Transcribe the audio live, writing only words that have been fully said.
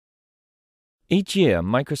Each year,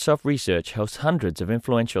 Microsoft Research hosts hundreds of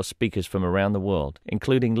influential speakers from around the world,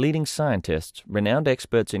 including leading scientists, renowned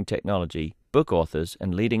experts in technology, book authors,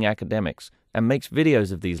 and leading academics, and makes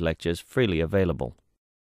videos of these lectures freely available.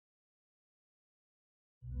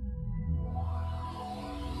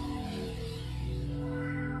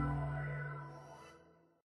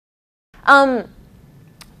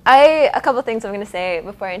 A couple things I'm going to say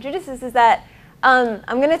before I introduce this is that I'm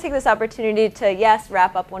going to take this opportunity to, yes,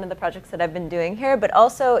 wrap up one of the projects that I've been doing here, but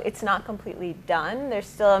also it's not completely done.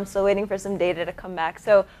 I'm still waiting for some data to come back.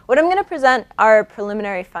 So what I'm going to present are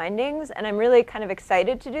preliminary findings, and I'm really kind of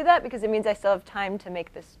excited to do that because it means I still have time to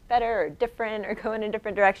make this better or different or go in a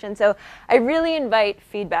different direction. So I really invite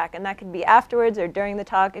feedback, and that can be afterwards or during the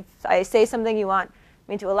talk. If I say something you want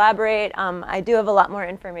me to elaborate, I do have a lot more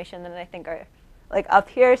information than I think are like up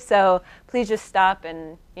here, so please just stop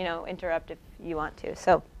and interrupt if you want to.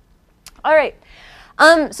 So, all right.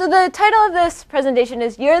 So the title of this presentation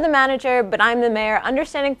is "You're the Manager, but I'm the Mayor: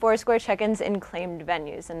 Understanding Foursquare Check-ins in Claimed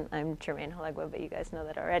Venues." And I'm Jermaine Halegwa, but you guys know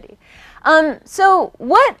that already. So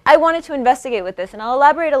what I wanted to investigate with this, and I'll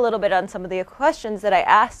elaborate a little bit on some of the questions that I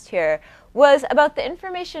asked here, was about the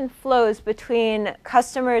information flows between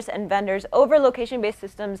customers and vendors over location-based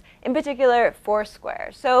systems, in particular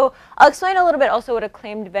Foursquare. So I'll explain a little bit also what a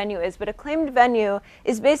claimed venue is, but a claimed venue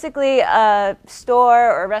is basically a store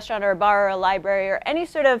or a restaurant or a bar or a library or any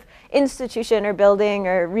sort of institution or building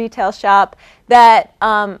or retail shop that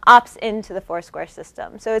opts into the Foursquare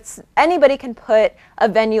system. So anybody can put a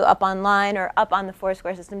venue up online or up on the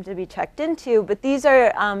Foursquare system to be checked into, but these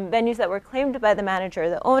are venues that were claimed by the manager or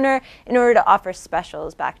the owner in order to offer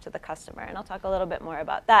specials back to the customer. And I'll talk a little bit more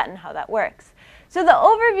about that and how that works. So the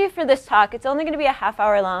overview for this talk, it's only going to be a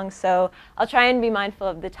half-hour long, so I'll try and be mindful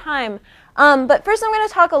of the time. But first I'm going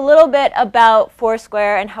to talk a little bit about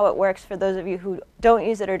Foursquare and how it works for those of you who don't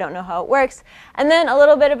use it or don't know how it works. And then a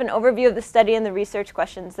little bit of an overview of the study and the research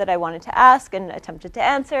questions that I wanted to ask and attempted to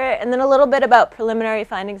answer. And then a little bit about preliminary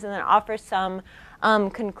findings, and then offer some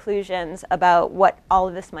conclusions about what all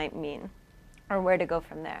of this might mean or where to go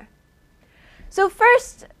from there. So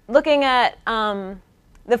first, looking at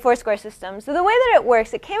the Foursquare system. So the way that it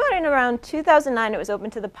works, it came out in around 2009. It was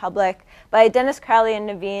open to the public by Dennis Crowley and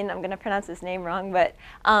Naveen. I'm going to pronounce his name wrong, but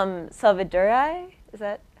Salvadurai, is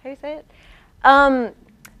that how you say it?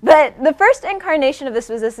 But the first incarnation of this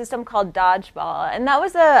was a system called Dodgeball, and that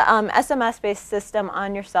was a SMS-based system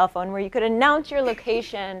on your cell phone where you could announce your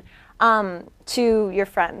location to your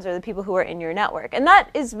friends or the people who are in your network. And that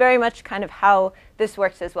is very much kind of how this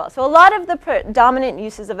works as well. So a lot of the predominant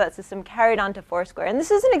uses of that system carried on to Foursquare. And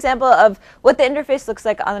this is an example of what the interface looks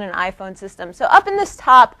like on an iPhone system. So up in this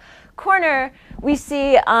top corner, we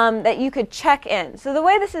see that you could check in. So the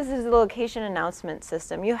way this is a location announcement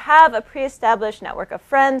system. You have a pre-established network of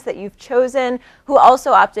friends that you've chosen who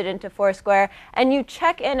also opted into Foursquare, and you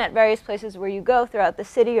check in at various places where you go throughout the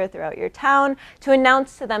city or throughout your town to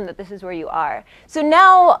announce to them that this is where you are. So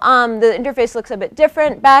now the interface looks a bit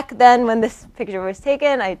different. Back then when this picture was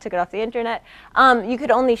taken, I took it off the internet, you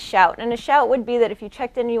could only shout. And a shout would be that if you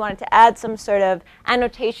checked in and you wanted to add some sort of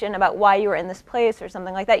annotation about why you were in this place or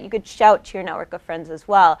something like that, you could shout to your network of friends as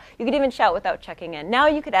well. You could even shout without checking in. Now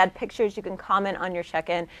you could add pictures, you can comment on your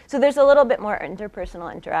check-in. So there's a little bit more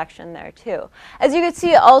interpersonal interaction there too. As you could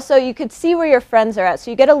see also, you could see where your friends are at.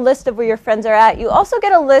 So you get a list of where your friends are at. You also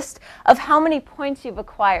get a list of how many points you've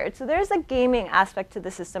acquired. So there's a gaming aspect to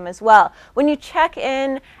the system as well. When you check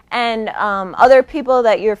in and other people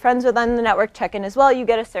that you're friends with on the network check in as well, you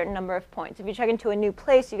get a certain number of points. If you check into a new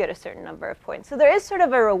place, you get a certain number of points. So there is sort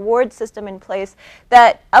of a reward system in place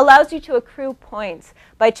that allows you to accrue points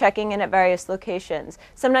by checking in at various locations.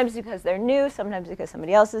 Sometimes because they're new, sometimes because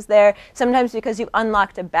somebody else is there, sometimes because you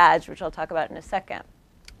unlocked a badge, which I'll talk about in a second.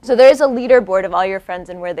 So there is a leaderboard of all your friends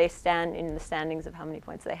and where they stand in the standings of how many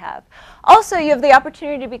points they have. Also, you have the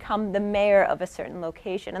opportunity to become the mayor of a certain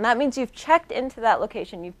location. And that means you've checked into that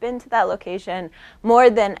location, you've been to that location more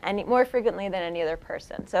frequently than any other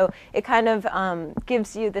person. So it kind of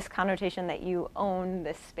gives you this connotation that you own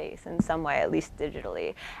this space in some way, at least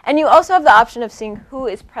digitally. And you also have the option of seeing who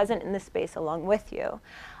is present in the space along with you.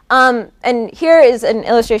 And here is an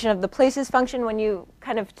illustration of the places function. When you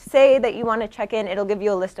kind of say that you want to check in, it'll give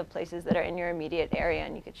you a list of places that are in your immediate area,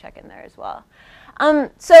 and you could check in there as well.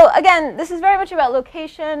 So again, this is very much about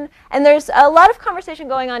location, and there's a lot of conversation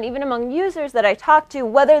going on even among users that I talk to,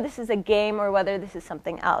 whether this is a game or whether this is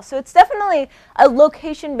something else. So it's definitely a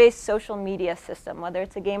location-based social media system. Whether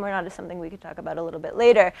it's a game or not is something we could talk about a little bit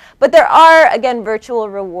later. But there are, again, virtual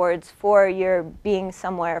rewards for your being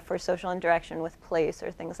somewhere, for social interaction with place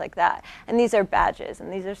or things like that. And these are badges,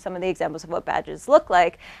 and these are some of the examples of what badges look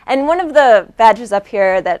like. And one of the badges up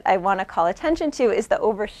here that I want to call attention to is the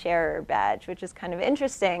oversharer badge, which is kind of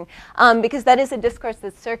interesting because that is a discourse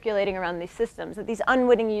that's circulating around these systems, that these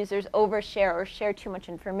unwitting users overshare or share too much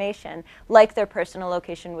information, like their personal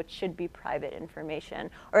location, which should be private information,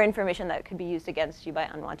 or information that could be used against you by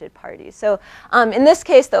unwanted parties. So in this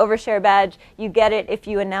case, the overshare badge, you get it if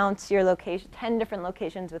you announce your location, 10 different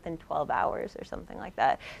locations within 12 hours or something like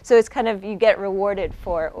that. So it's kind of, you get rewarded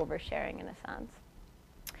for oversharing in a sense.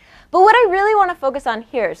 But what I really want to focus on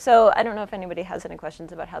here, so I don't know if anybody has any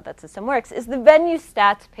questions about how that system works, is the venue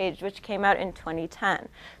stats page, which came out in 2010.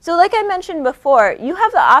 So like I mentioned before, you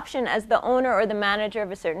have the option as the owner or the manager of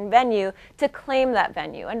a certain venue to claim that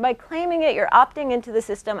venue. And by claiming it, you're opting into the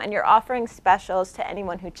system and you're offering specials to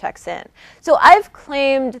anyone who checks in. So I've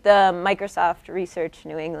claimed the Microsoft Research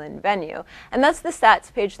New England venue, and that's the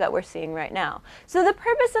stats page that we're seeing right now. So the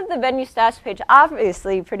purpose of the venue stats page,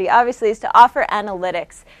 obviously, pretty obviously, is to offer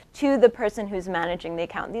analytics to the person who's managing the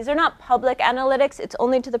account. These are not public analytics. It's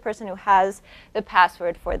only to the person who has the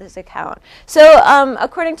password for this account. So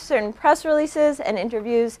according to certain press releases and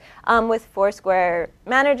interviews with Foursquare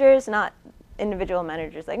managers, not individual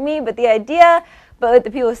managers like me, but the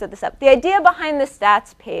people who set this up. The idea behind the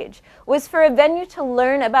stats page was for a venue to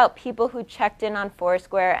learn about people who checked in on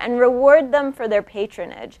Foursquare and reward them for their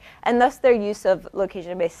patronage, and thus their use of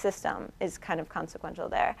location-based system is kind of consequential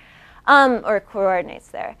there. Or coordinates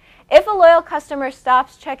there. If a loyal customer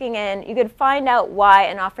stops checking in, you could find out why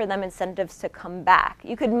and offer them incentives to come back.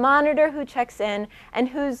 You could monitor who checks in and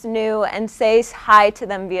who's new and say hi to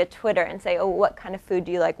them via Twitter and say, oh, what kind of food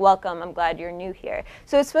do you like? Welcome, I'm glad you're new here.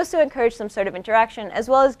 So it's supposed to encourage some sort of interaction as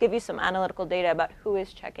well as give you some analytical data about who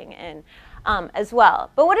is checking in. As well.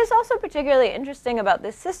 But what is also particularly interesting about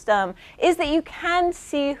this system is that you can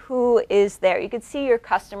see who is there. You could see your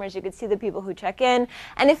customers, you could see the people who check in,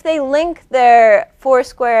 and if they link their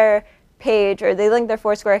Foursquare page or they link their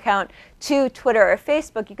Foursquare account to Twitter or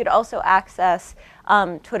Facebook, you could also access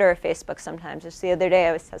Twitter or Facebook sometimes. Just the other day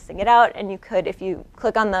I was testing it out, and you could, if you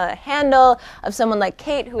click on the handle of someone like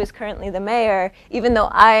Kate, who is currently the mayor, even though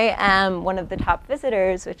I am one of the top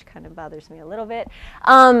visitors, which kind of bothers me a little bit,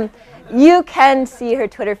 you can see her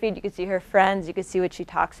Twitter feed, you can see her friends, you can see what she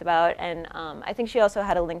talks about, and I think she also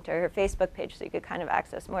had a link to her Facebook page, so you could kind of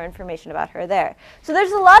access more information about her there. So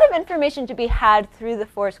there's a lot of information to be had through the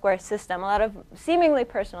Foursquare system, a lot of seemingly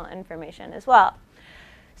personal information as well.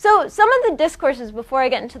 So some of the discourses, before I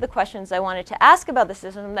get into the questions I wanted to ask about the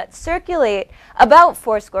system that circulate about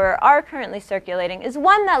Foursquare, or are currently circulating, is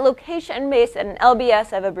one that location-based, and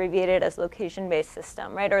LBS I've abbreviated as location-based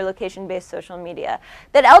system, right, or location-based social media,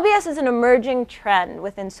 that LBS is an emerging trend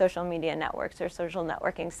within social media networks or social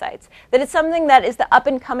networking sites, that it's something that is the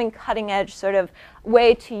up-and-coming cutting-edge sort of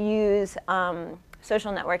way to use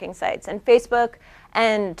social networking sites. And Facebook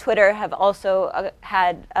and Twitter have also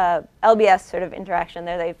had LBS sort of interaction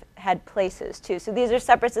there. They've had places too. So these are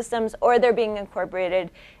separate systems, or they're being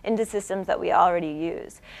incorporated into systems that we already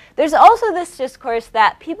use. There's also this discourse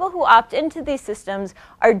that people who opt into these systems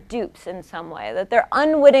are dupes in some way, that they're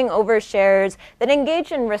unwitting oversharers that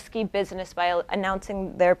engage in risky business by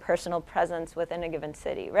announcing their personal presence within a given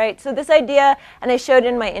city, right? So this idea, and I showed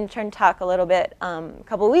in my intern talk a little bit a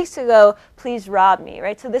couple weeks ago, please rob me,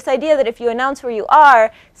 right? So this idea that if you announce where you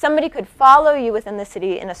are, somebody could follow you within the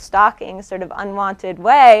city in a stalking, sort of unwanted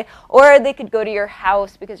way, or they could go to your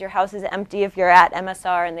house because your house is empty if you're at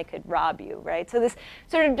MSR, and they could rob you, right? So this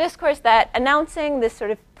sort of discourse that announcing this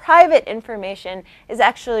sort of private information is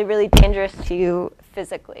actually really dangerous to you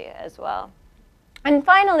physically as well. And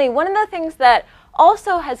finally, one of the things that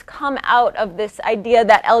also has come out of this idea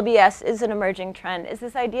that LBS is an emerging trend is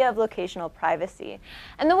this idea of locational privacy.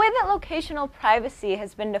 And the way that locational privacy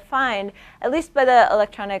has been defined, at least by the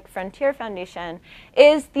Electronic Frontier Foundation,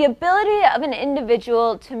 is the ability of an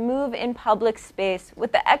individual to move in public space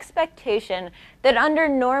with the expectation that under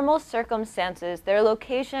normal circumstances, their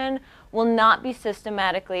location will not be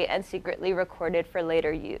systematically and secretly recorded for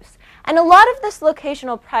later use. And a lot of this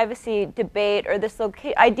locational privacy debate, or this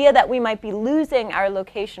idea that we might be losing our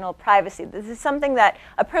locational privacy, this is something that,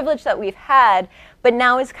 a privilege that we've had, but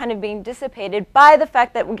now is kind of being dissipated by the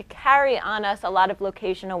fact that we carry on us a lot of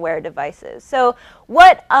location-aware devices. So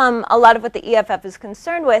what a lot of what the EFF is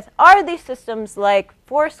concerned with are these systems like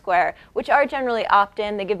Foursquare, which are generally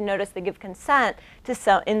opt-in, they give notice, they give consent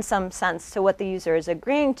to in some sense to what the user is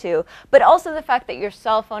agreeing to, but also the fact that your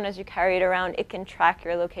cell phone, as you carry it around, it can track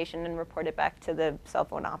your location and report it back to the cell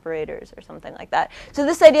phone operators or something like that. So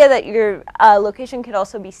this idea that your location could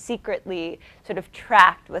also be secretly sort of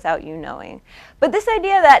tracked without you knowing. But this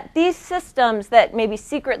idea that these systems that maybe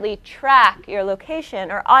secretly track your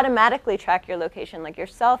location or automatically track your location, like your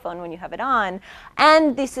cell phone when you have it on,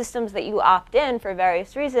 and these systems that you opt in for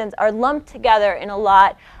various reasons are lumped together in a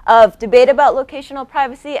lot of debate about locational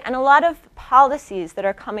privacy and a lot of policies that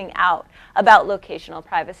are coming out about locational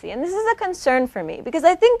privacy. And this is a concern for me because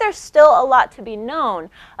I think there's still a lot to be known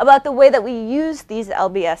about the way that we use these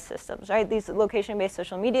LBS systems, right? These location-based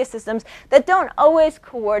social media systems that don't always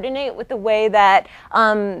coordinate with the way that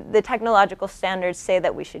the technological standards say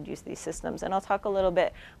that we should use these systems. And I'll talk a little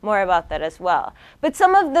bit more about that as well. But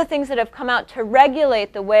some of the things that have come out to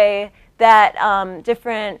regulate the way that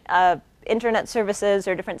different internet services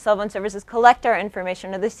or different cell phone services collect our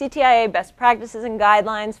information are the CTIA best practices and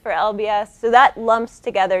guidelines for LBS. So that lumps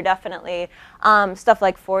together definitely stuff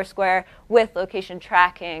like Foursquare with location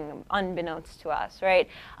tracking unbeknownst to us, right?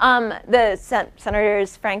 The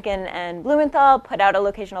Senators Franken and Blumenthal put out a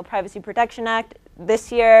Locational Privacy Protection Act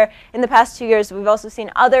this year. In the past 2 years, we've also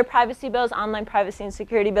seen other privacy bills, online privacy and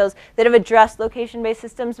security bills, that have addressed location-based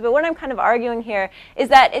systems. But what I'm kind of arguing here is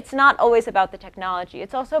that it's not always about the technology.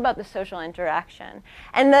 It's also about the social interaction.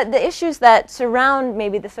 And the issues that surround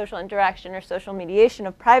maybe the social interaction or social mediation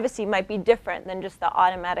of privacy might be different than just the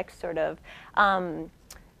automatic sort of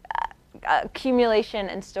accumulation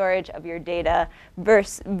and storage of your data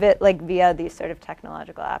versus via these sort of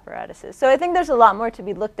technological apparatuses. So I think there's a lot more to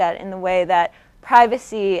be looked at in the way that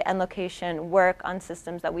privacy and location work on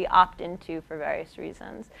systems that we opt into for various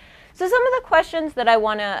reasons. So some of the questions that I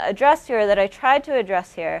want to address here, that I tried to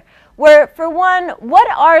address here, were, for one, what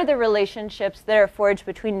are the relationships that are forged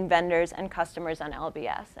between vendors and customers on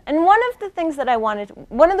LBS? And one of the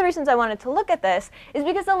reasons I wanted to look at this is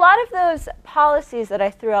because a lot of those policies that I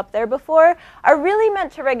threw up there before are really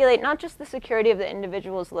meant to regulate not just the security of the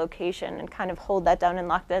individual's location and kind of hold that down and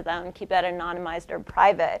lock that down and keep that anonymized or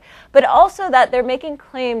private, but also that they're making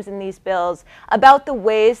claims in these bills about the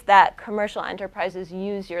ways that commercial enterprises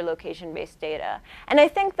use your location-based data. And I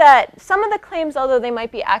think that some of the claims, although they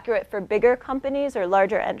might be accurate for bigger companies or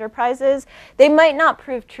larger enterprises, they might not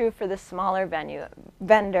prove true for the smaller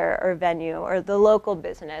vendor or venue or the local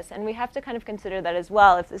business. And we have to kind of consider that as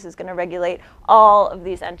well if this is going to regulate all of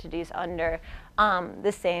these entities under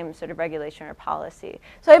the same sort of regulation or policy.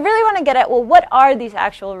 So I really want to get at, well, what are these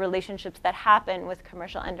actual relationships that happen with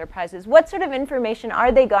commercial enterprises? What sort of information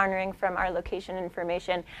are they garnering from our location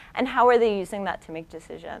information, and how are they using that to make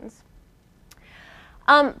decisions?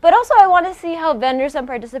 But also I want to see how vendors and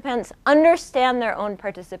participants understand their own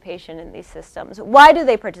participation in these systems. Why do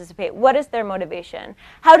they participate? What is their motivation?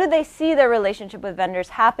 How do they see their relationship with vendors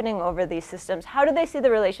happening over these systems? How do they see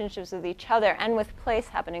the relationships with each other and with place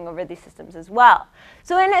happening over these systems as well?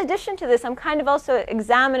 So in addition to this, I'm kind of also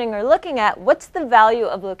examining or looking at what's the value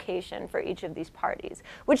of location for each of these parties,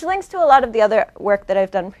 which links to a lot of the other work that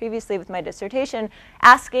I've done previously with my dissertation,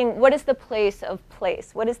 asking what is the place of place?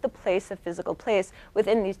 What is the place of physical place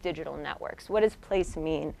within these digital networks? What does place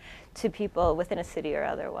mean to people within a city or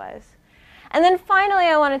otherwise? And then finally,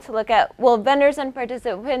 I wanted to look at, well, vendors and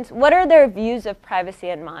participants, what are their views of privacy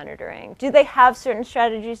and monitoring? Do they have certain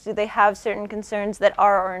strategies? Do they have certain concerns that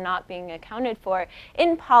are or are not being accounted for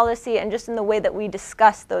in policy and just in the way that we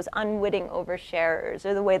discuss those unwitting oversharers,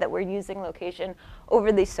 or the way that we're using location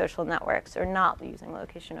over these social networks or not using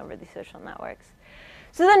location over these social networks?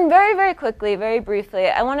 So then very, very quickly, very briefly,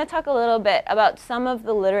 I want to talk a little bit about some of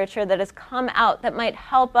the literature that has come out that might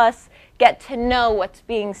help us get to know what's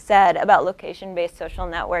being said about location-based social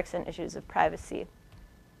networks and issues of privacy.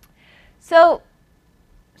 So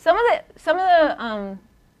some of the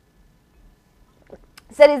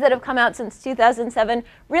studies that have come out since 2007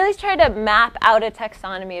 really try to map out a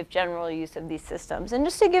taxonomy of general use of these systems. And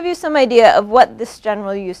just to give you some idea of what this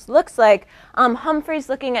general use looks like, Humphreys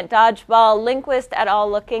looking at Dodgeball, Lindquist et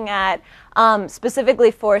al. Looking at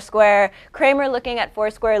specifically Foursquare, Kramer looking at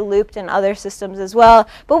Foursquare, Looped, and other systems as well.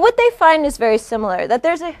 But what they find is very similar, that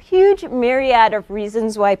there's a huge myriad of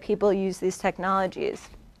reasons why people use these technologies.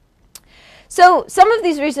 So some of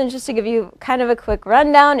these reasons, just to give you kind of a quick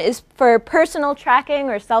rundown, is for personal tracking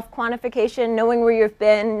or self-quantification, knowing where you've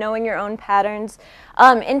been, knowing your own patterns,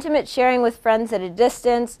 intimate sharing with friends at a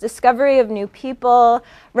distance, discovery of new people,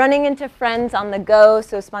 running into friends on the go,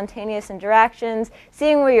 so spontaneous interactions,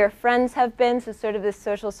 seeing where your friends have been, so sort of this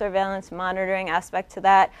social surveillance monitoring aspect to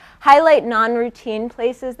that, highlight non-routine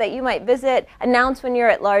places that you might visit, announce when you're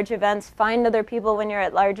at large events, find other people when you're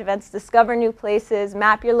at large events, discover new places,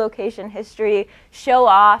 map your location history, show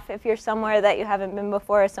off if you're somewhere that you haven't been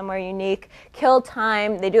before or somewhere unique, kill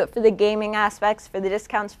time. They do it for the gaming aspects, for the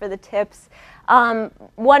discounts, for the tips.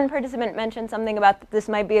 One participant mentioned something about that this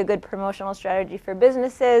might be a good promotional strategy for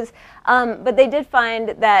businesses, but they did find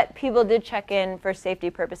that people did check in for safety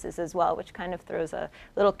purposes as well, which kind of throws a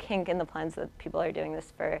little kink in the plans that people are doing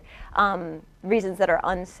this for reasons that are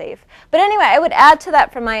unsafe. But anyway, I would add to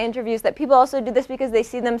that from my interviews that people also do this because they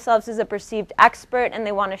see themselves as a perceived expert and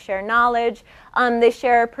they want to share knowledge. They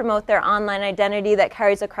share or promote their online identity that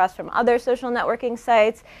carries across from other social networking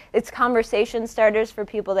sites. It's conversation starters for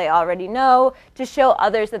people they already know, to show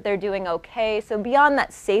others that they're doing okay. So beyond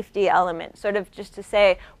that safety element, sort of just to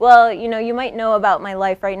say, well, you know, you might know about my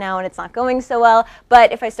life right now and it's not going so well,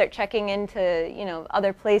 but if I start checking into, you know,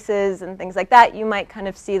 other places and things like that, you might kind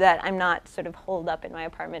of see that I'm not sort of holed up in my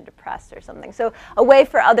apartment depressed or something. So a way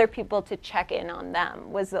for other people to check in on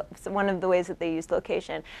them was one of the ways that they used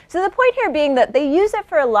location. So the point here being that they use it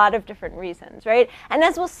for a lot of different reasons, right? And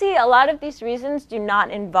as we'll see, a lot of these reasons do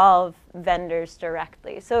not involve vendors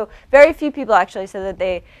directly. So very few people actually say that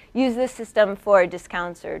they use this system for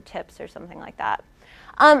discounts or tips or something like that.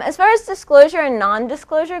 As far as disclosure and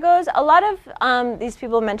non-disclosure goes, a lot of these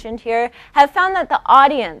people mentioned here have found that the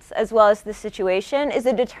audience, as well as the situation, is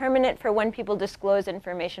a determinant for when people disclose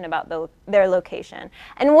information about their location.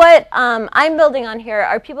 And what I'm building on here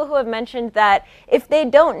are people who have mentioned that if they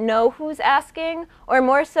don't know who's asking, or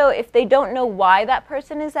more so if they don't know why that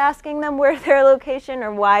person is asking them where their location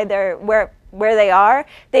or why they're where they are,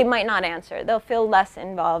 they might not answer. They'll feel less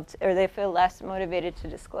involved or they feel less motivated to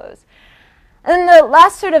disclose. And then the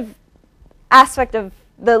last sort of aspect of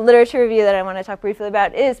the literature review that I want to talk briefly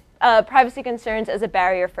about is privacy concerns as a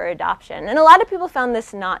barrier for adoption. And a lot of people found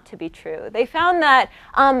this not to be true. They found that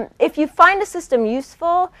if you find a system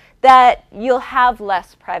useful, that you'll have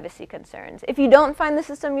less privacy concerns. If you don't find the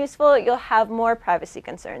system useful, you'll have more privacy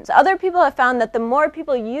concerns. Other people have found that the more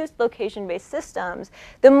people use location-based systems,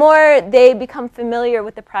 the more they become familiar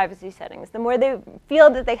with the privacy settings, the more they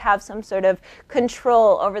feel that they have some sort of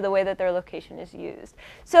control over the way that their location is used.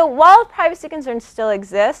 So while privacy concerns still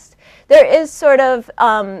exist, there is sort of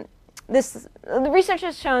the research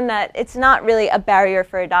has shown that it's not really a barrier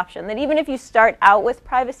for adoption, that even if you start out with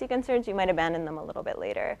privacy concerns, you might abandon them a little bit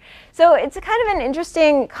later. So it's a kind of an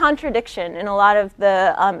interesting contradiction in a lot of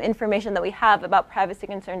the information that we have about privacy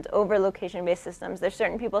concerns over location-based systems. There's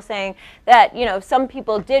certain people saying that, you know, some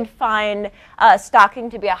people did find stalking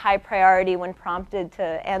to be a high priority when prompted to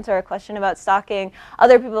answer a question about stalking.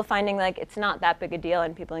 Other people finding like it's not that big a deal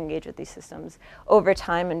and people engage with these systems over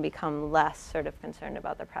time and become less sort of concerned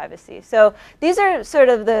about their privacy. So these are sort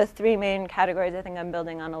of the three main categories I think I'm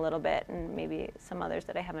building on a little bit, and maybe some others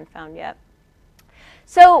that I haven't found yet.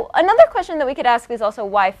 So another question that we could ask is also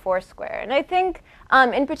why Foursquare? And I think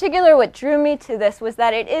in particular what drew me to this was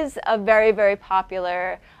that it is a very, very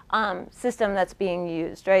popular system that's being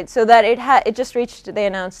used, right? So that it just reached, they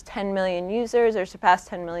announced 10 million users or surpassed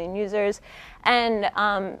 10 million users. And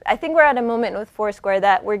I think we're at a moment with Foursquare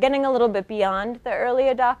that we're getting a little bit beyond the early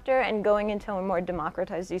adopter and going into a more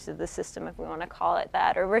democratized use of the system, if we want to call it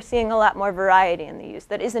that. Or we're seeing a lot more variety in the use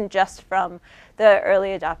that isn't just from the early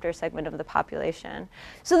adopter segment of the population.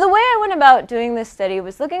 So the way I went about doing this study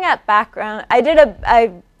was looking at background. I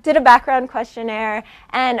did a background questionnaire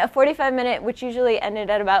and a 45-minute, which usually ended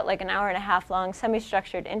at about like an hour and a half long,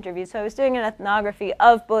 semi-structured interview. So I was doing an ethnography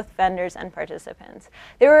of both vendors and participants.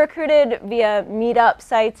 They were recruited via meetup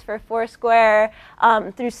sites for Foursquare,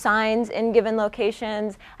 through signs in given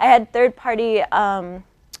locations. I had third-party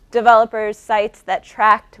developers' sites that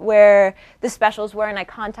tracked where the specials were, and I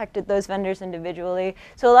contacted those vendors individually.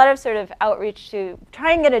 So a lot of sort of outreach to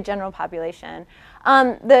try and get a general population.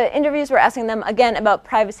 The interviews were asking them, again, about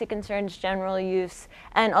privacy concerns, general use,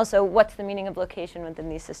 and also what's the meaning of location within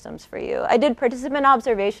these systems for you. I did participant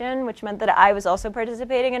observation, which meant that I was also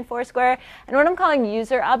participating in Foursquare, and what I'm calling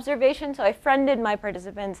user observation. So I friended my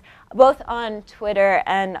participants both on Twitter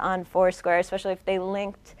and on Foursquare, especially if they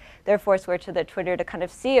linked their Foursquare to their Twitter to kind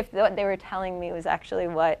of see if what they were telling me was actually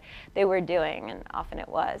what they were doing, and often it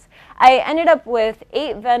was. I ended up with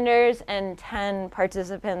 8 vendors and 10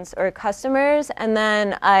 participants or customers, and and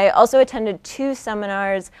then I also attended 2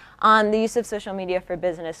 seminars on the use of social media for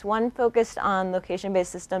business. One focused on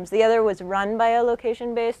location-based systems. The other was run by a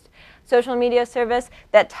location-based social media service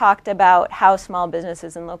that talked about how small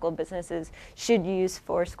businesses and local businesses should use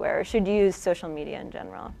Foursquare, or should use social media in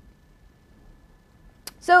general.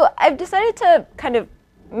 So I've decided to kind of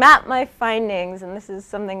map my findings, and this is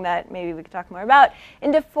something that maybe we could talk more about,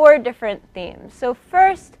 into 4 different themes. So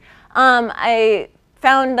first, I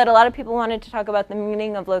found that a lot of people wanted to talk about the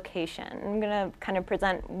meaning of location. I'm going to kind of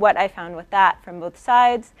present what I found with that from both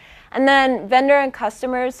sides. And then vendor and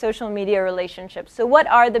customers, social media relationships. So what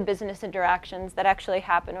are the business interactions that actually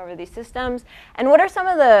happen over these systems? And what are some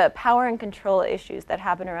of the power and control issues that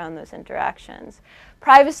happen around those interactions?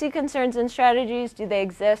 Privacy concerns and strategies, do they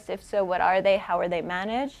exist? If so, what are they? How are they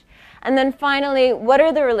managed? And then finally, what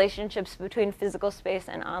are the relationships between physical space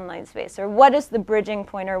and online space? Or what is the bridging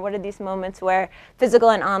point, or what are these moments where physical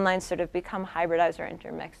and online sort of become hybridized or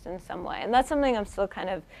intermixed in some way? And that's something I'm still kind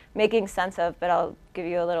of making sense of, but I'll give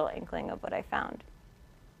you a little inkling of what I found.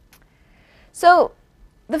 So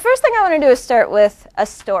the first thing I want to do is start with a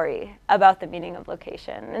story about the meaning of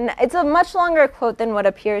location. And it's a much longer quote than what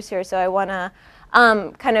appears here, so I want to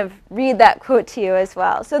kind of read that quote to you as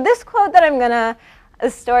well. So this quote that the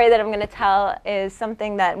story that I'm going to tell is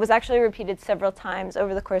something that was actually repeated several times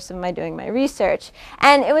over the course of doing my research.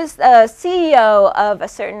 And it was the CEO of a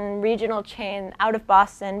certain regional chain out of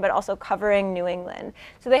Boston, but also covering New England.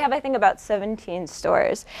 So they have, I think, about 17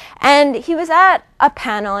 stores. And he was at a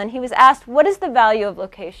panel, and he was asked, what is the value of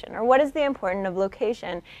location, or what is the importance of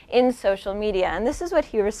location in social media? And this is what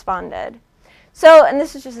he responded. So, and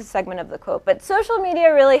this is just a segment of the quote, but social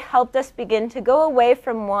media really helped us begin to go away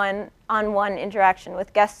from one-on-one interaction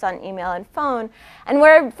with guests on email and phone. And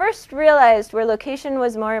where I first realized where location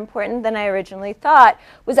was more important than I originally thought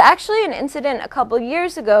was actually an incident a couple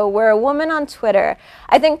years ago where a woman on Twitter,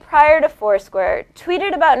 I think prior to Foursquare,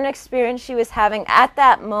 tweeted about an experience she was having at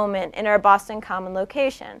that moment in our Boston Common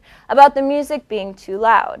location, about the music being too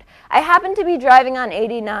loud. I happened to be driving on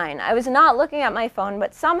 89. I was not looking at my phone,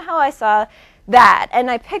 but somehow I saw that, and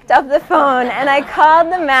I picked up the phone and I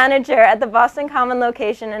called the manager at the Boston Common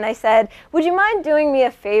location, and I said, would you mind doing me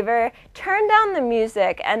a favor? Turn down the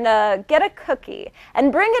music and get a cookie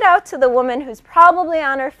and bring it out to the woman who's probably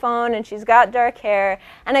on her phone and she's got dark hair.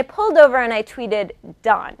 And I pulled over and I tweeted,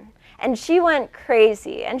 done. And she went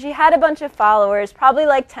crazy, and she had a bunch of followers, probably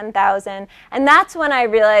like 10,000, and that's when I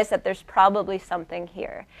realized that there's probably something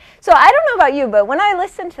here. So I don't know about you, but when I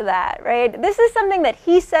listened to that, right, this is something that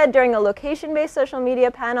he said during a location-based social media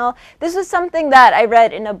panel. This was something that I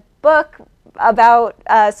read in a book about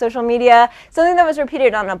social media, something that was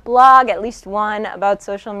repeated on a blog, at least one, about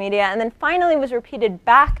social media, and then finally was repeated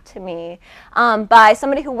back to me by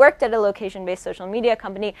somebody who worked at a location-based social media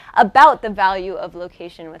company about the value of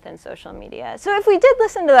location within social media. So if we did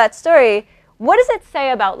listen to that story, what does it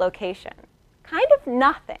say about location? Kind of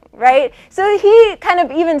nothing, right? So he kind of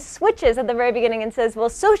even switches at the very beginning and says, well,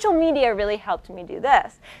 social media really helped me do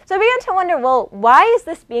this. So I began to wonder, well, why is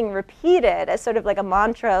this being repeated as sort of like a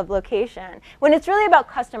mantra of location when it's really about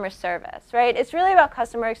customer service, right? It's really about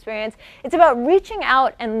customer experience. It's about reaching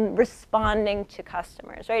out and responding to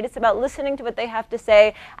customers, right? It's about listening to what they have to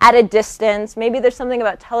say at a distance. Maybe there's something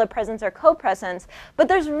about telepresence or co-presence, but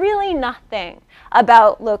there's really nothing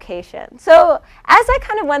about location. So as I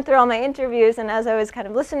kind of went through all my interviews and as I was kind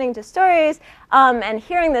of listening to stories and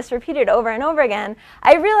hearing this repeated over and over again,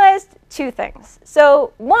 I realized 2 things.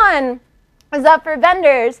 So one is that for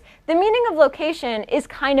vendors, the meaning of location is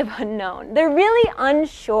kind of unknown. They're really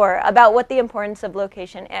unsure about what the importance of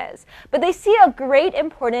location is. But they see a great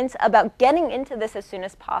importance about getting into this as soon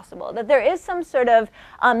as possible, that there is some sort of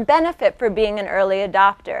benefit for being an early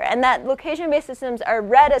adopter, and that location-based systems are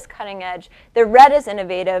read as cutting edge, they're read as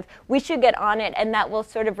innovative, we should get on it, and that will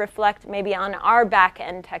sort of reflect maybe on our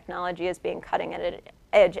back-end technology as being cutting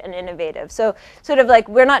edge and innovative. So sort of like,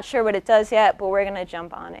 we're not sure what it does yet, but we're going to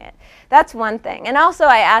jump on it. That's one thing. And also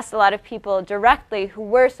I asked a lot of people directly who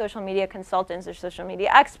were social media consultants or social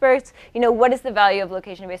media experts, you know, what is the value of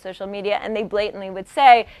location-based social media? And they blatantly would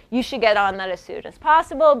say, you should get on that as soon as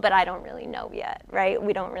possible, but I don't really know yet, right?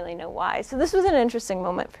 We don't really know why. So this was an interesting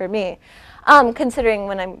moment for me, considering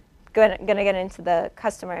when I'm going to get into the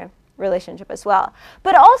customer relationship as well.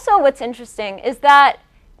 But also what's interesting is that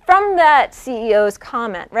from that CEO's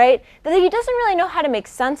comment, right, that he doesn't really know how to make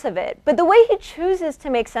sense of it. But the way he chooses to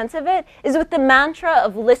make sense of it is with the mantra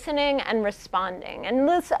of listening and responding. And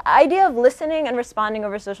this idea of listening and responding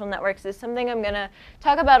over social networks is something I'm going to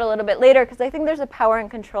talk about a little bit later, because I think there's a power and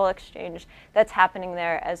control exchange that's happening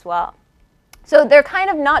there as well. So they're kind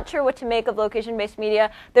of not sure what to make of location-based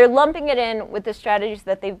media. They're lumping it in with the strategies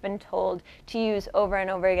that they've been told to use over and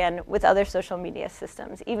over again with other social media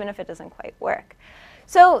systems, even if it doesn't quite work.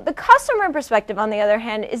 So the customer perspective, on the other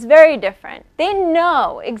hand, is very different. They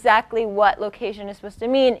know exactly what location is supposed to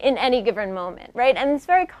mean in any given moment, right? And it's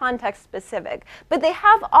very context specific. But they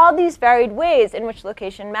have all these varied ways in which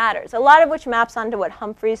location matters, a lot of which maps onto what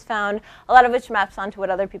Humphreys found, a lot of which maps onto what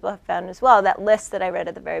other people have found as well, that list that I read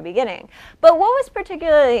at the very beginning. But what was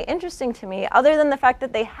particularly interesting to me, other than the fact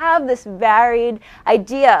that they have this varied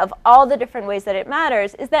idea of all the different ways that it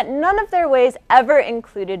matters, is that none of their ways ever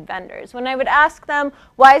included vendors. When I would ask them,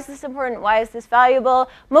 why is this important? Why is this valuable?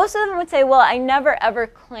 Most of them would say, well, I never ever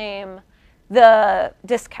claim the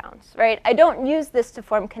discounts, right? I don't use this to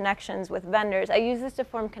form connections with vendors. I use this to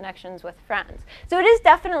form connections with friends. So it is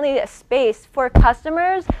definitely a space for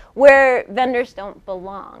customers where vendors don't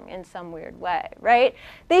belong in some weird way, right?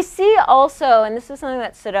 They see also, and this is something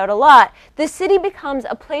that stood out a lot, the city becomes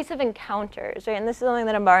a place of encounters, right? And this is something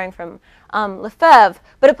that I'm borrowing from Lefebvre,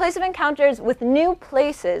 but a place of encounters with new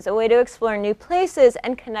places, a way to explore new places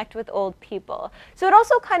and connect with old people. So it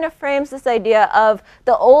also kind of frames this idea of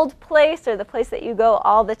the old place, or the place that you go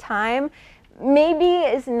all the time, maybe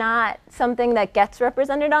is not something that gets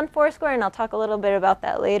represented on Foursquare, and I'll talk a little bit about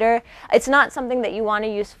that later. It's not something that you want to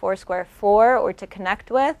use Foursquare for or to connect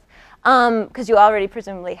with, because you already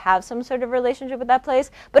presumably have some sort of relationship with that place,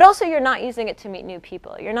 but also you're not using it to meet new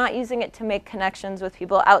people. You're not using it to make connections with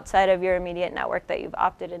people outside of your immediate network that you've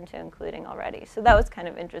opted into including already. So that was kind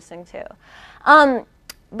of interesting too.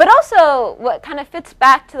 But also, what kind of fits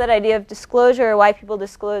back to that idea of disclosure, why people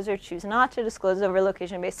disclose or choose not to disclose over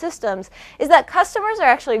location-based systems, is that customers are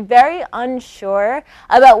actually very unsure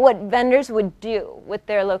about what vendors would do with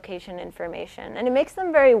their location information. And it makes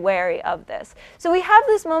them very wary of this. So we have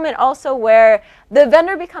this moment also where the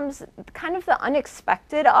vendor becomes kind of the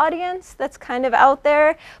unexpected audience that's kind of out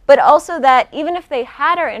there, but also that even if they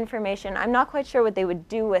had our information, I'm not quite sure what they would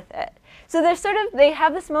do with it. So they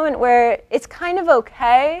have this moment where it's kind of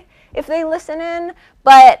okay if they listen in,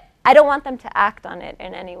 but I don't want them to act on it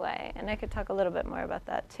in any way. And I could talk a little bit more about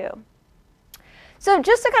that too. So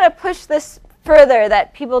just to kind of push this further,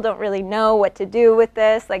 that people don't really know what to do with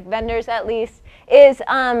this, like vendors at least, is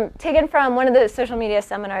taken from one of the social media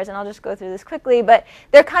seminars, and I'll just go through this quickly, but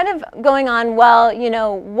they're kind of going on, well, you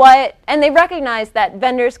know, what, and they recognize that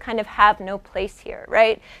vendors kind of have no place here,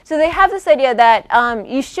 right? So they have this idea that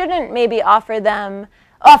you shouldn't maybe offer the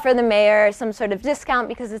mayor some sort of discount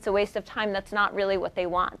because it's a waste of time. That's not really what they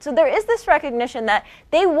want. So there is this recognition that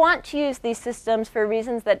they want to use these systems for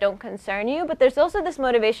reasons that don't concern you, but there's also this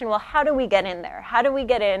motivation, well, how do we get in there? How do we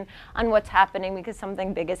get in on what's happening because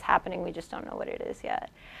something big is happening, we just don't know what it is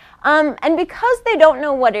yet. And because they don't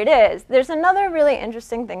know what it is, there's another really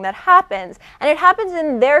interesting thing that happens, and it happens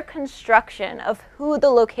in their construction of who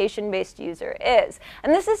the location-based user is.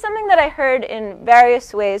 And this is something that I heard in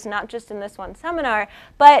various ways, not just in this one seminar,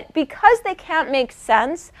 but because they can't make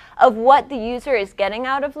sense of what the user is getting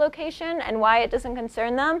out of location and why it doesn't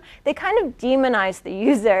concern them, they kind of demonize the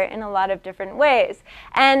user in a lot of different ways.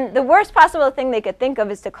 And the worst possible thing they could think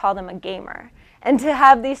of is to call them a gamer, and to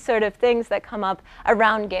have these sort of things that come up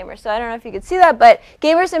around gamers. So I don't know if you could see that, but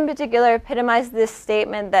gamers in particular epitomize this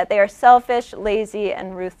statement that they are selfish, lazy,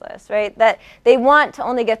 and ruthless, right? That they want to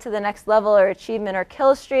only get to the next level or achievement or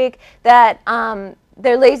kill streak, that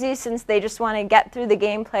they're lazy since they just want to get through the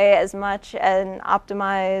gameplay as much and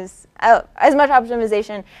optimize, as much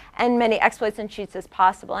optimization and many exploits and cheats as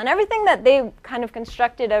possible. And everything that they kind of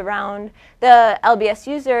constructed around the LBS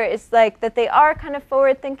user is like that they are kind of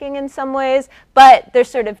forward-thinking in some ways, but they're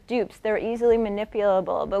sort of dupes. They're easily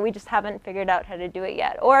manipulable, but we just haven't figured out how to do it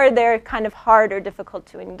yet. Or they're kind of hard or difficult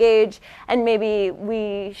to engage, and maybe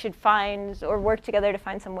we should find or work together to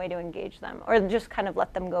find some way to engage them, or just kind of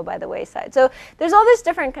let them go by the wayside. So there's all these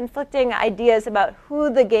different conflicting ideas about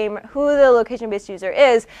who the location-based user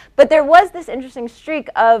is, but there was this interesting streak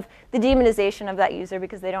of the demonization of that user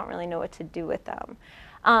because they don't really know what to do with them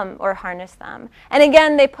or harness them. And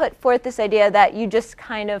again, they put forth this idea that you just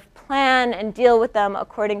kind of plan and deal with them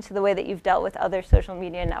according to the way that you've dealt with other social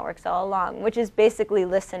media networks all along, which is basically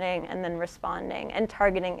listening and then responding and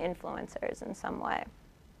targeting influencers in some way.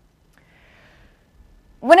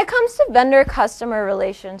 When it comes to vendor-customer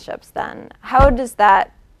relationships then, how does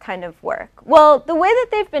that kind of work? Well, the way that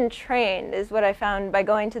they've been trained is what I found by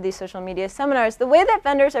going to these social media seminars. The way that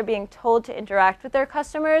vendors are being told to interact with their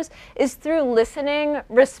customers is through listening,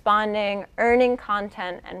 responding, earning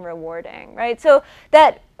content, and rewarding, right? So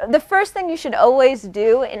that the first thing you should always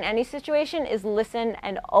do in any situation is listen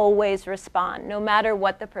and always respond, no matter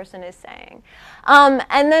what the person is saying.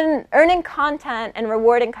 And then earning content and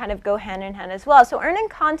rewarding kind of go hand in hand as well. So earning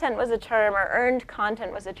content was a term, or earned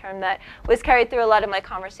content was a term that was carried through a lot of my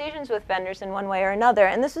conversations with vendors in one way or another.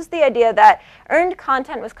 And this was the idea that earned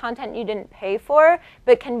content was content you didn't pay for,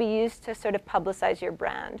 but can be used to sort of publicize your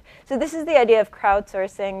brand. So this is the idea of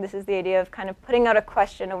crowdsourcing. This is the idea of kind of putting out a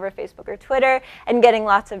question over Facebook or Twitter and getting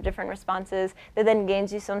lots of different responses that then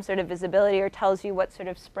gains you some sort of visibility or tells you what sort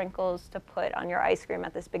of sprinkles to put on your ice cream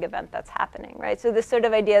at this big event that's happening, right? So this sort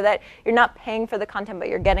of idea that you're not paying for the content, but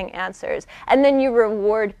you're getting answers. And then you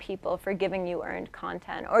reward people for giving you earned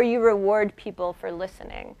content, or you reward people for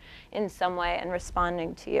listening in some way and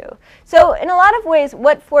responding to you. So in a lot of ways,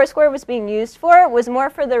 what Foursquare was being used for was more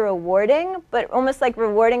for the rewarding, but almost like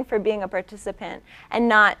rewarding for being a participant and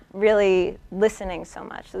not really listening so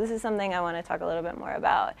much. So this is something I want to talk a little bit more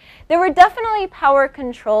about. There were definitely power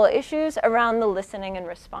control issues around the listening and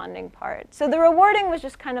responding part. So the rewarding was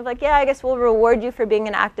just kind of like, yeah, I guess we'll reward you for being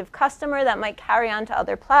an active customer. That might carry on to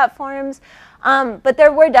other platforms. But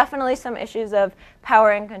there were definitely some issues of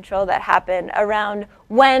power and control that happened around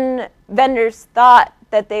when vendors thought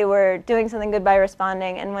that they were doing something good by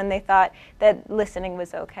responding and when they thought that listening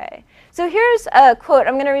was okay. So here's a quote.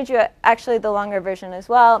 I'm going to read you actually the longer version as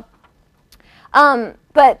well.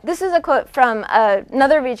 But this is a quote from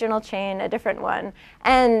another regional chain, a different one.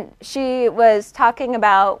 And she was talking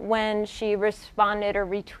about when she responded or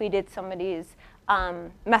retweeted somebody's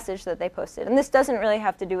message that they posted. And this doesn't really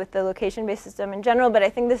have to do with the location-based system in general, but I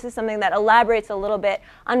think this is something that elaborates a little bit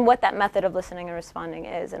on what that method of listening and responding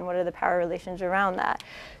is and what are the power relations around that.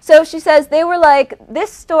 So she says, they were like,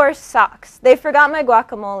 this store sucks. They forgot my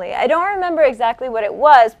guacamole. I don't remember exactly what it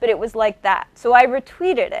was, but it was like that. So I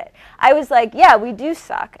retweeted it. I was like, yeah, we do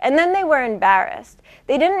suck. And then they were embarrassed.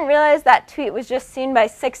 They didn't realize that tweet was just seen by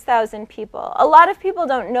 6,000 people. A lot of people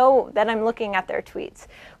don't know that I'm looking at their tweets.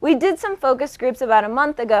 We did some focus groups about a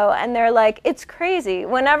month ago, and they're like, it's crazy.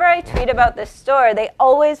 Whenever I tweet about this store, they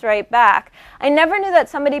always write back. I never knew that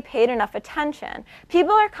somebody paid enough attention.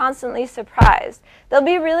 People are constantly surprised. They'll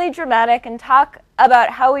be really dramatic and talk about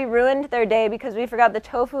how we ruined their day because we forgot the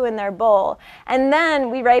tofu in their bowl. And then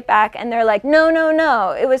we write back and they're like, no, no,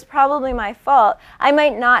 no, it was probably my fault. I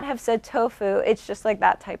might not have said tofu. It's just like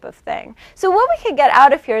that type of thing. So what we could get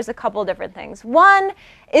out of here is a couple different things. One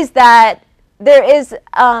is that there is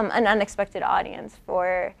an unexpected audience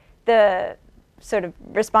for the sort of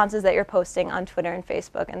responses that you're posting on Twitter and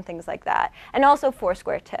Facebook and things like that. And also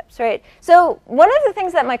Foursquare tips, right? So one of the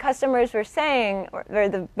things that my customers were saying, or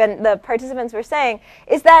the participants were saying,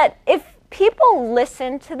 is that if people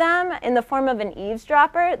listen to them in the form of an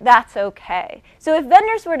eavesdropper, that's okay. So if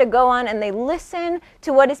vendors were to go on and they listen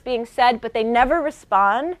to what is being said, but they never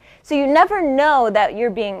respond, so you never know that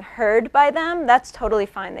you're being heard by them, that's totally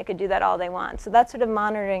fine. They could do that all they want. So that sort of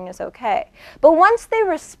monitoring is okay. But once they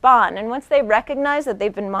respond and once they recognize that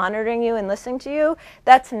they've been monitoring you and listening to you,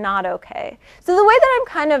 that's not okay. So the way that I'm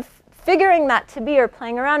kind of figuring that to be or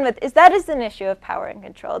playing around with is that is an issue of power and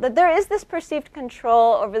control, that there is this perceived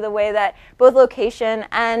control over the way that both location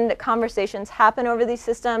and conversations happen over these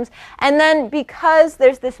systems. And then because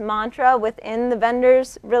there's this mantra within the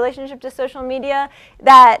vendor's relationship to social media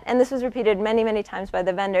that, and this was repeated many, many times by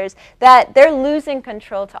the vendors, that they're losing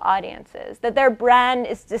control to audiences, that their brand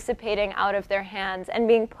is dissipating out of their hands and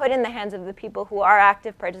being put in the hands of the people who are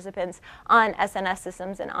active participants on SNS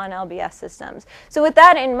systems and on LBS systems. So with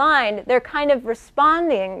that in mind, they're kind of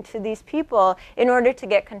responding to these people in order to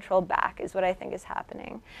get control back is what I think is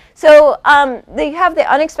happening. So they have the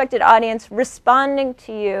unexpected audience responding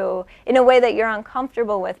to you in a way that you're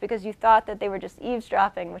uncomfortable with because you thought that they were just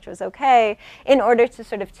eavesdropping, which was okay, in order to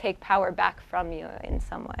sort of take power back from you in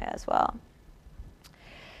some way as well.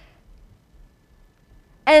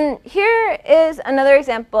 And here is another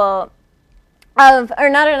example of, or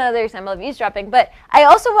not another example of eavesdropping, but I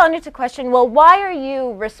also wanted to question, well, why are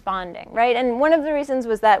you responding, right? And one of the reasons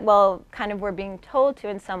was that, well, kind of we're being told to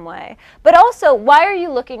in some way. But also, why are you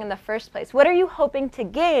looking in the first place? What are you hoping to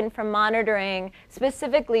gain from monitoring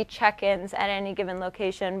specifically check-ins at any given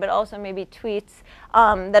location, but also maybe tweets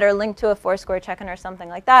that are linked to a Foursquare check-in or something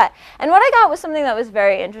like that? And what I got was something that was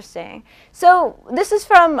very interesting. So this is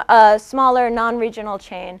from a smaller non-regional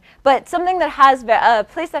chain, but something that has, a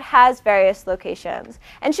place that has various locations. locations.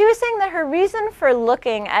 And she was saying that her reason for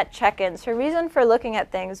looking at check-ins, her reason for looking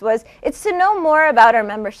at things was it's to know more about our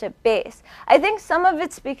membership base. I think some of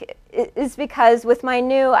it is because with my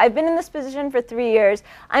I've been in this position for 3 years,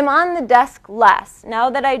 I'm on the desk less now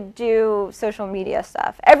that I do social media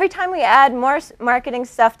stuff. Every time we add more marketing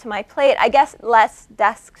stuff to my plate, I guess less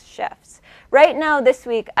desk shifts. Right now, this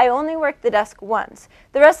week, I only work the desk once.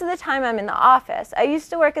 The rest of the time, I'm in the office. I used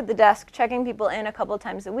to work at the desk, checking people in a couple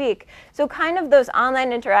times a week. So kind of those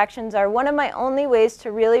online interactions are one of my only ways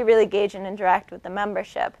to really gauge and interact with the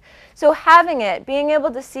membership. So having it, being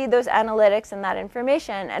able to see those analytics and that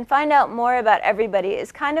information and find out more about everybody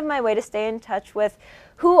is kind of my way to stay in touch with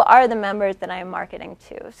who are the members that I am marketing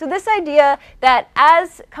to. So this idea that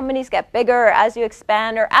as companies get bigger, or as you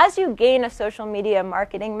expand, or as you gain a social media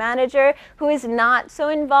marketing manager who is not so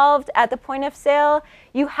involved at the point of sale,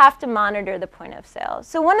 you have to monitor the point of sale.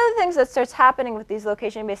 So one of the things that starts happening with these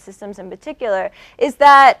location-based systems in particular is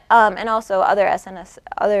that, and also other SNS,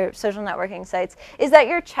 other social networking sites, is that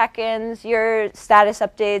your check-ins, your status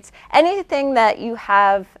updates, anything that you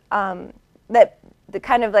have that the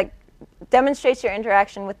kind of like demonstrates your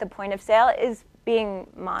interaction with the point of sale is being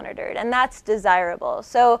monitored, and that's desirable.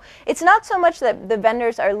 So it's not so much that the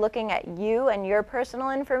vendors are looking at you and your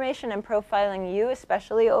personal information and profiling you,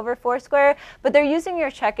 especially over Foursquare, but they're using your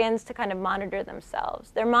check-ins to kind of monitor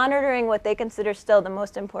themselves. They're monitoring what they consider still the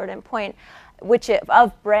most important point, which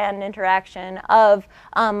of brand interaction, of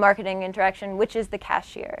marketing interaction, which is the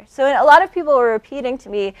cashier. So a lot of people were repeating to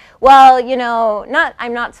me, well, you know,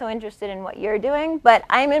 I'm not so interested in what you're doing, but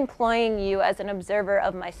I'm employing you as an observer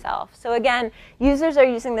of myself. So again, users are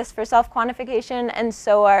using this for self-quantification, and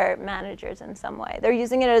so are managers in some way. They're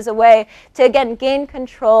using it as a way to, again, gain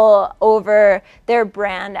control over their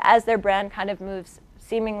brand as their brand kind of moves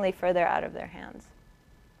seemingly further out of their hands.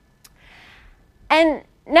 And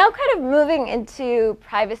now kind of moving into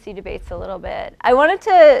privacy debates a little bit, I wanted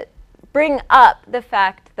to bring up the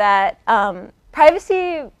fact that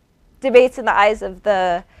privacy debates in the eyes of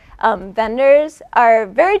the vendors are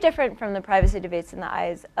very different from the privacy debates in the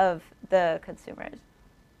eyes of the consumers.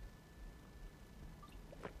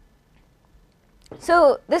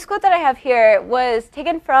 So this quote that I have here was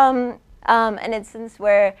taken from an instance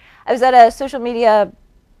where I was at a social media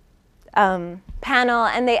panel,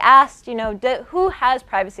 and they asked, you know, who has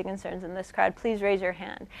privacy concerns in this crowd? Please raise your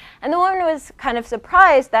hand. And the woman was kind of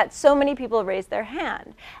surprised that so many people raised their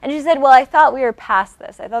hand. And she said, well, I thought we were past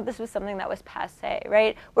this. I thought this was something that was passé,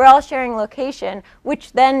 right? We're all sharing location,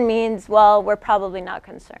 which then means, well, we're probably not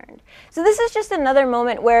concerned. So this is just another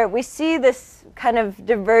moment where we see this kind of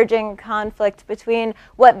diverging conflict between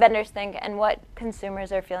what vendors think and what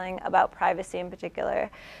consumers are feeling about privacy in particular.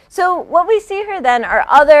 So what we see here then are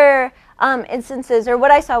other instances, or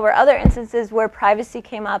what I saw were other instances where privacy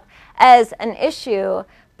came up as an issue,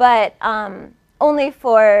 but only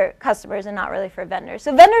for customers and not really for vendors.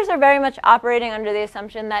 So vendors are very much operating under the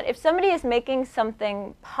assumption that if somebody is making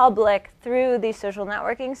something public through these social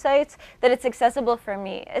networking sites, that it's accessible for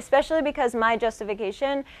me, especially because my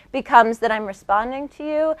justification becomes that I'm responding to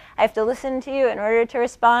you, I have to listen to you in order to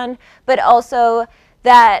respond, but also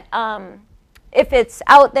that if it's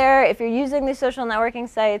out there, if you're using these social networking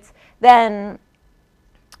sites, then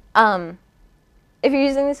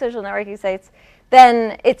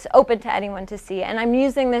then it's open to anyone to see. And I'm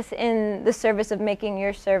using this in the service of making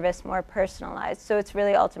your service more personalized. So it's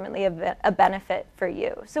really ultimately a benefit for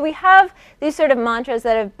you. So we have these sort of mantras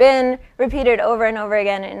that have been repeated over and over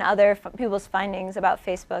again in other people's findings about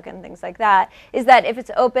Facebook and things like that, is that if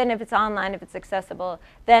it's open, if it's online, if it's accessible,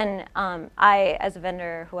 then I, as a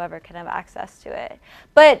vendor or whoever, can have access to it.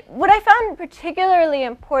 But what I found particularly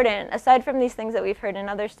important, aside from these things that we've heard in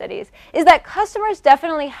other studies, is that customers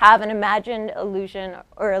definitely have an imagined illusion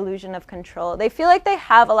of control. They feel like they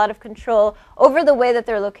have a lot of control over the way that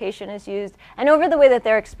their location is used and over the way that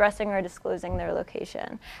they're expressing or disclosing their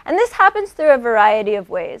location. And this happens through a variety of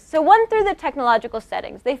ways. So one, through the technological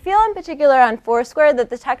settings. They feel in particular on Foursquare that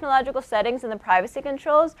the technological settings and the privacy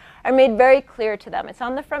controls are made very clear to them. It's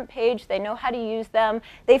on the front page. They know how to use them.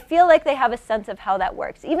 They feel like they have a sense of how that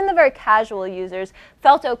works. Even the very casual users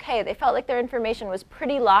felt okay. They felt like their information was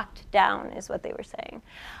pretty locked down, is what they were saying.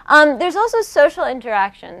 There's also social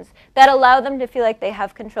interactions that allow them to feel like they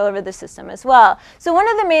have control over the system as well. So one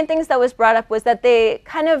of the main things that was brought up was that they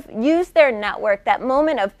kind of use their network, that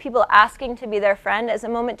moment of people asking to be their friend, as a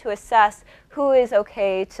moment to assess who is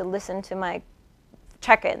okay to listen to my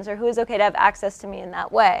check-ins, or who is okay to have access to me in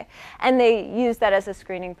that way. And they use that as a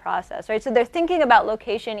screening process, right? So they're thinking about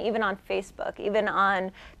location even on Facebook, even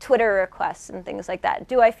on Twitter requests and things like that.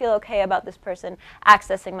 Do I feel okay about this person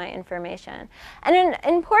accessing my information? And an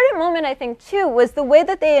important moment, I think, too, was the way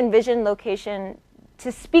that they envisioned location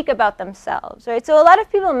to speak about themselves, right? So a lot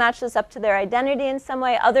of people match this up to their identity in some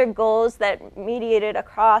way, other goals that mediated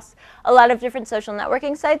across a lot of different social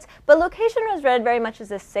networking sites, but location was read very much as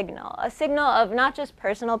a signal of not just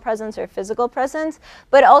personal presence or physical presence,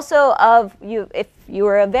 but also of if you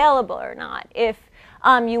were available or not, if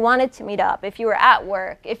you wanted to meet up, if you were at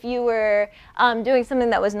work, if you were doing something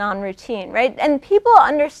that was non-routine, right? And people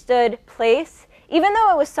understood place, even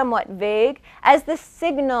though it was somewhat vague, as the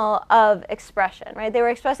signal of expression, right? They were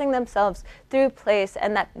expressing themselves through place,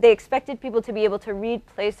 and that they expected people to be able to read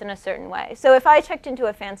place in a certain way. So if I checked into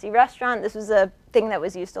a fancy restaurant, this was a thing that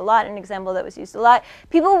was used a lot, an example that was used a lot,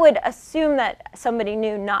 people would assume that somebody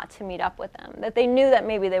knew not to meet up with them, that they knew that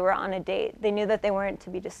maybe they were on a date, they knew that they weren't to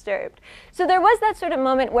be disturbed. So there was that sort of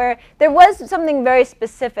moment where there was something very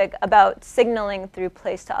specific about signaling through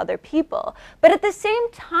place to other people. But at the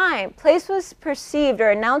same time, place was perceived, or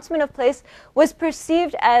announcement of place was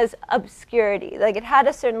perceived as obscurity, like it had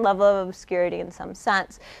a certain level of obscurity in some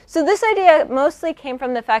sense. So this idea mostly came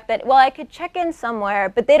from the fact that, well, I could check in somewhere,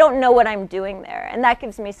 but they don't know what I'm doing there. And that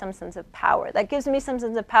gives me some sense of power. That gives me some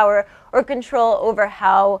sense of power or control over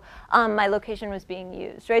how my location was being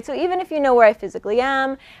used, right? So even if you know where I physically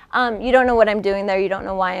am, you don't know what I'm doing there, you don't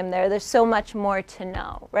know why I'm there, there's so much more to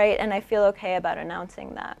know, right? And I feel okay about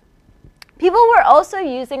announcing that. People were also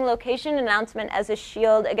using location announcement as a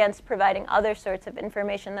shield against providing other sorts of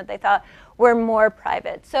information that they thought were more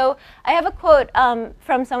private. So I have a quote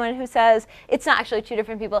from someone who says, it's not actually two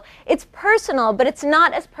different people, it's personal, but it's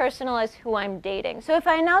not as personal as who I'm dating. So if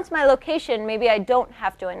I announce my location, maybe I don't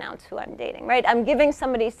have to announce who I'm dating, right? I'm giving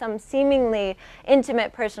somebody some seemingly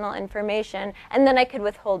intimate personal information, and then I could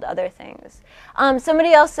withhold other things.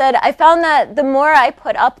 Somebody else said, I found that the more I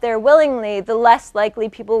put up there willingly, the less likely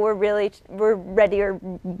people were ready or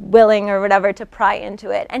willing or whatever to pry into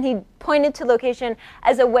it. And he pointed to location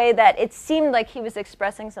as a way that it seemed like he was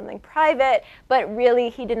expressing something private, but really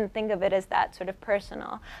he didn't think of it as that sort of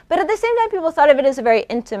personal. But at the same time, people thought of it as a very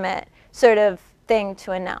intimate sort of thing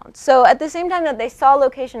to announce. So at the same time that they saw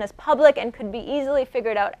location as public and could be easily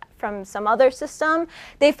figured out from some other system,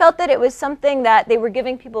 they felt that it was something that they were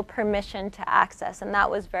giving people permission to access, and that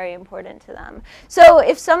was very important to them. So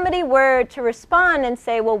if somebody were to respond and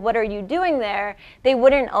say, well, what are you doing there, they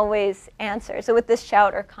wouldn't always answer. So with this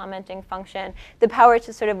shout or commenting function, the power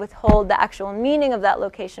to sort of withhold the actual meaning of that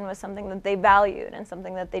location was something that they valued and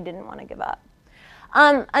something that they didn't want to give up.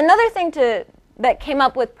 Another thing that came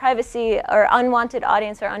up with privacy or unwanted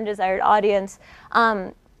audience or undesired audience,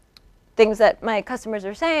 things that my customers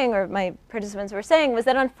were saying or my participants were saying was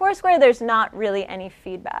that on Foursquare there's not really any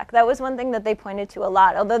feedback. That was one thing that they pointed to a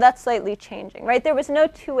lot, although that's slightly changing, right? There was no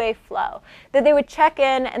two-way flow, that they would check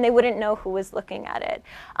in and they wouldn't know who was looking at it.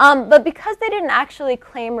 But because they didn't actually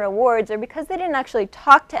claim rewards, or because they didn't actually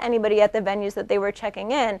talk to anybody at the venues that they were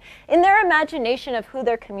checking in their imagination of who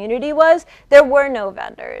their community was, there were no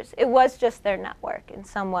vendors. It was just their network in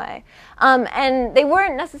some way. And they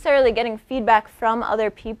weren't necessarily getting feedback from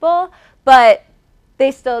other people, but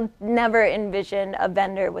they still never envisioned a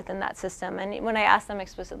vendor within that system. And when I asked them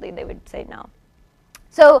explicitly, they would say no.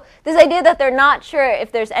 So this idea that they're not sure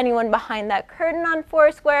if there's anyone behind that curtain on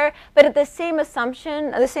Foursquare, but at the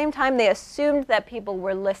same time, they assumed that people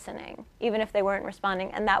were listening, even if they weren't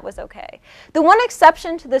responding, and that was okay. The one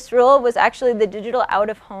exception to this rule was actually the digital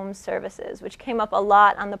out-of-home services, which came up a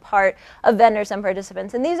lot on the part of vendors and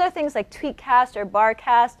participants. And these are things like Tweetcast or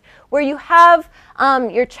Barcast, where you have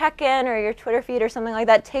your check-in or your Twitter feed or something like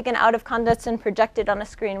that taken out of context and projected on a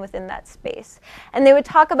screen within that space. And they would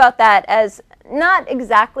talk about that as not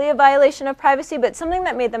exactly a violation of privacy, but something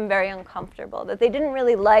that made them very uncomfortable, that they didn't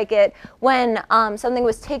really like it when something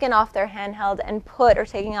was taken off their handheld and put or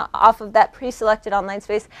taken off of that pre-selected online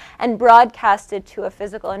space and broadcasted to a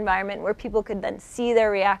physical environment where people could then see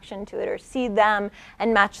their reaction to it or see them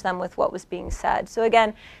and match them with what was being said. So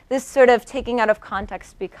again, this sort of taking out of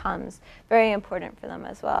context becomes very important for them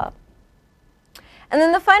as well. And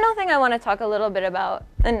then the final thing I want to talk a little bit about,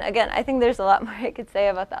 and again, I think there's a lot more I could say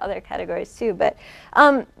about the other categories too, but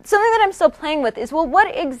something that I'm still playing with is, well, what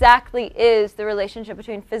exactly is the relationship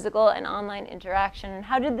between physical and online interaction, and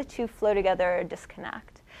how did the two flow together or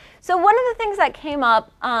disconnect? So one of the things that came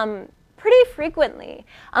up pretty frequently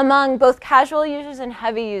among both casual users and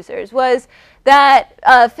heavy users was that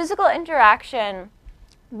physical interaction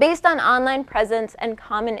based on online presence and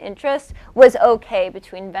common interest was okay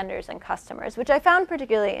between vendors and customers, which I found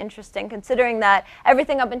particularly interesting considering that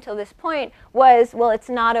everything up until this point was, well, it's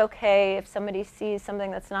not okay if somebody sees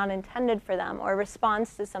something that's not intended for them or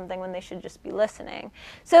responds to something when they should just be listening.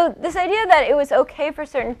 So this idea that it was okay for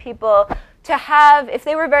certain people to have, if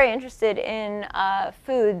they were very interested in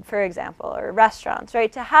food, for example, or restaurants,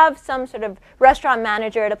 right, to have some sort of restaurant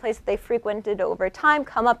manager at a place that they frequented over time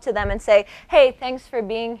come up to them and say, hey, thanks for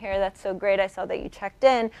being here, that's so great, I saw that you checked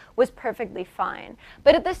in, was perfectly fine.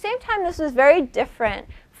 But at the same time, this was very different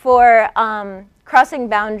for crossing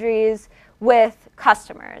boundaries with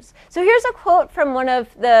customers. So here's a quote from one of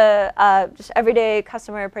the just everyday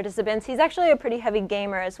customer participants. He's actually a pretty heavy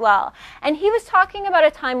gamer as well. And he was talking about a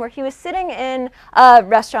time where he was sitting in a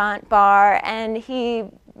restaurant bar and he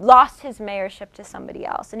lost his mayorship to somebody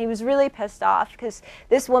else. And he was really pissed off because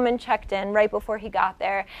this woman checked in right before he got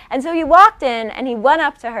there. And so he walked in and he went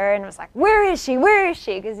up to her and was like, where is she? Where is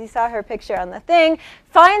she? Because he saw her picture on the thing,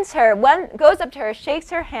 finds her, goes up to her, shakes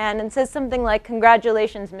her hand and says something like,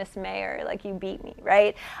 congratulations, Miss Mayor, like you beat me,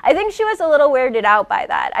 right? I think she was a little weirded out by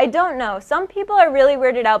that. I don't know. Some people are really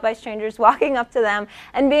weirded out by strangers walking up to them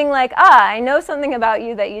and being like, I know something about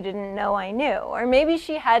you that you didn't know I knew. Or maybe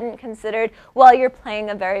she hadn't considered, well, you're playing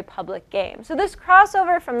a very public game. So this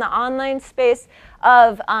crossover from the online space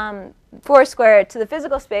of Foursquare to the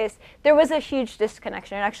physical space, there was a huge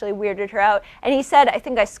disconnection. It actually weirded her out. And he said, I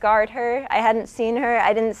think I scarred her. I hadn't seen her.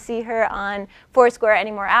 I didn't see her on Foursquare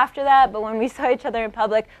anymore after that. But when we saw each other in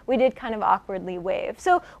public, we did kind of awkwardly wave.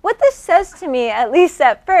 So what this says to me, at least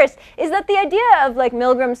at first, is that the idea of like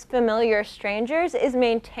Milgram's familiar strangers is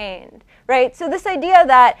maintained. Right? So this idea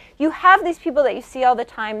that you have these people that you see all the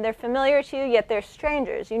time, they're familiar to you, yet they're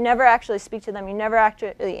strangers. You never actually speak to them, you never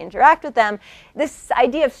actually interact with them. This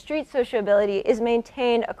idea of street sociability is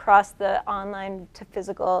maintained across the online to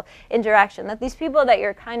physical interaction. That these people that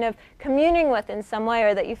you're kind of communing with in some way,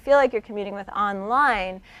 or that you feel like you're communing with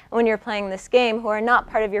online when you're playing this game, who are not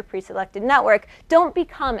part of your pre-selected network, don't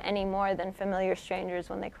become any more than familiar strangers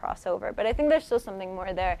when they cross over. But I think there's still something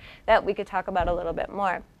more there that we could talk about a little bit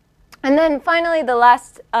more. And then finally, the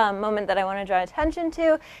last moment that I want to draw attention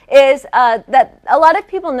to is that a lot of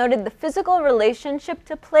people noted the physical relationship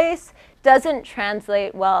to place doesn't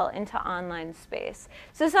translate well into online space.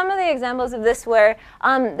 So some of the examples of this were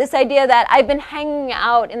this idea that I've been hanging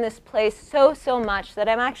out in this place so much that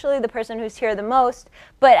I'm actually the person who's here the most,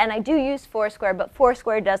 and I do use Foursquare, but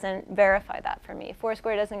Foursquare doesn't verify that for me.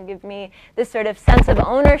 Foursquare doesn't give me this sort of sense of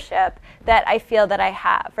ownership that I feel that I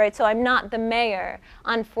have, right? So I'm not the mayor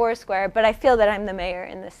on Foursquare, but I feel that I'm the mayor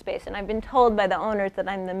in this space. And I've been told by the owners that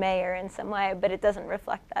I'm the mayor in some way, but it doesn't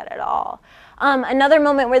reflect that at all. Another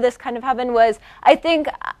moment where this kind of happened was, I think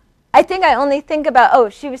I only think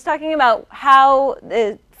about, she was talking about how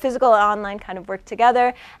the physical and online kind of work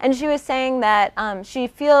together, and she was saying that she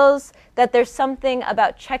feels that there's something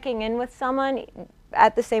about checking in with someone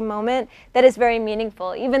at the same moment that is very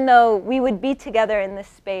meaningful, even though we would be together in this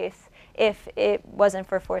space if it wasn't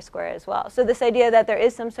for Foursquare as well. So this idea that there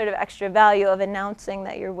is some sort of extra value of announcing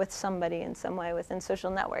that you're with somebody in some way within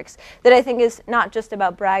social networks that I think is not just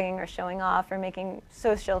about bragging or showing off or making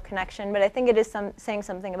social connection, but I think it is saying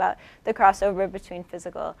something about the crossover between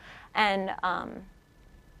physical and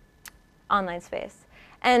online space.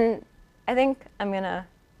 And I think I'm going to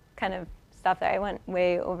kind of stop there. I went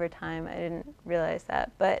way over time. I didn't realize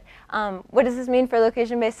that. But what does this mean for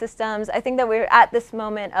location-based systems? I think that we're at this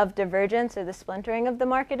moment of divergence or the splintering of the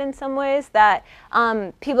market in some ways, that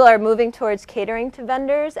people are moving towards catering to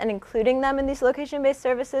vendors and including them in these location-based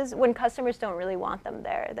services when customers don't really want them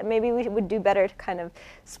there. That maybe we would do better to kind of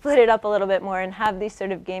split it up a little bit more and have these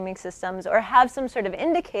sort of gaming systems, or have some sort of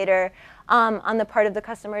indicator on the part of the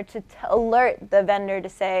customer to alert the vendor to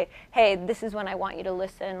say, hey, this is when I want you to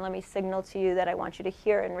listen. Let me signal to you that I want you to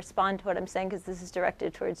hear and respond to what I'm saying because this is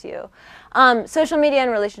directed towards you. Social media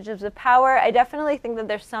and relationships of power. I definitely think that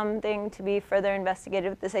there's something to be further investigated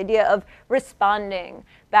with this idea of responding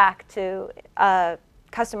back to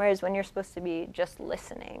customers when you're supposed to be just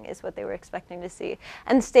listening is what they were expecting to see.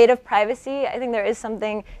 And state of privacy, I think there is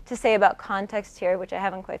something to say about context here, which I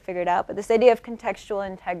haven't quite figured out, but this idea of contextual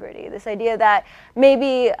integrity, this idea that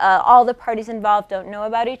maybe all the parties involved don't know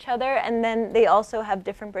about each other, and then they also have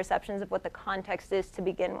different perceptions of what the context is to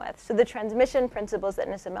begin with. So the transmission principles that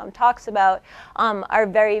IGÇÖM talks about are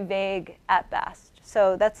very vague at best.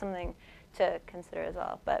 So that's something to consider as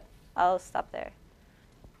well, but I'll stop there.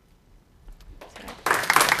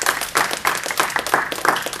 So.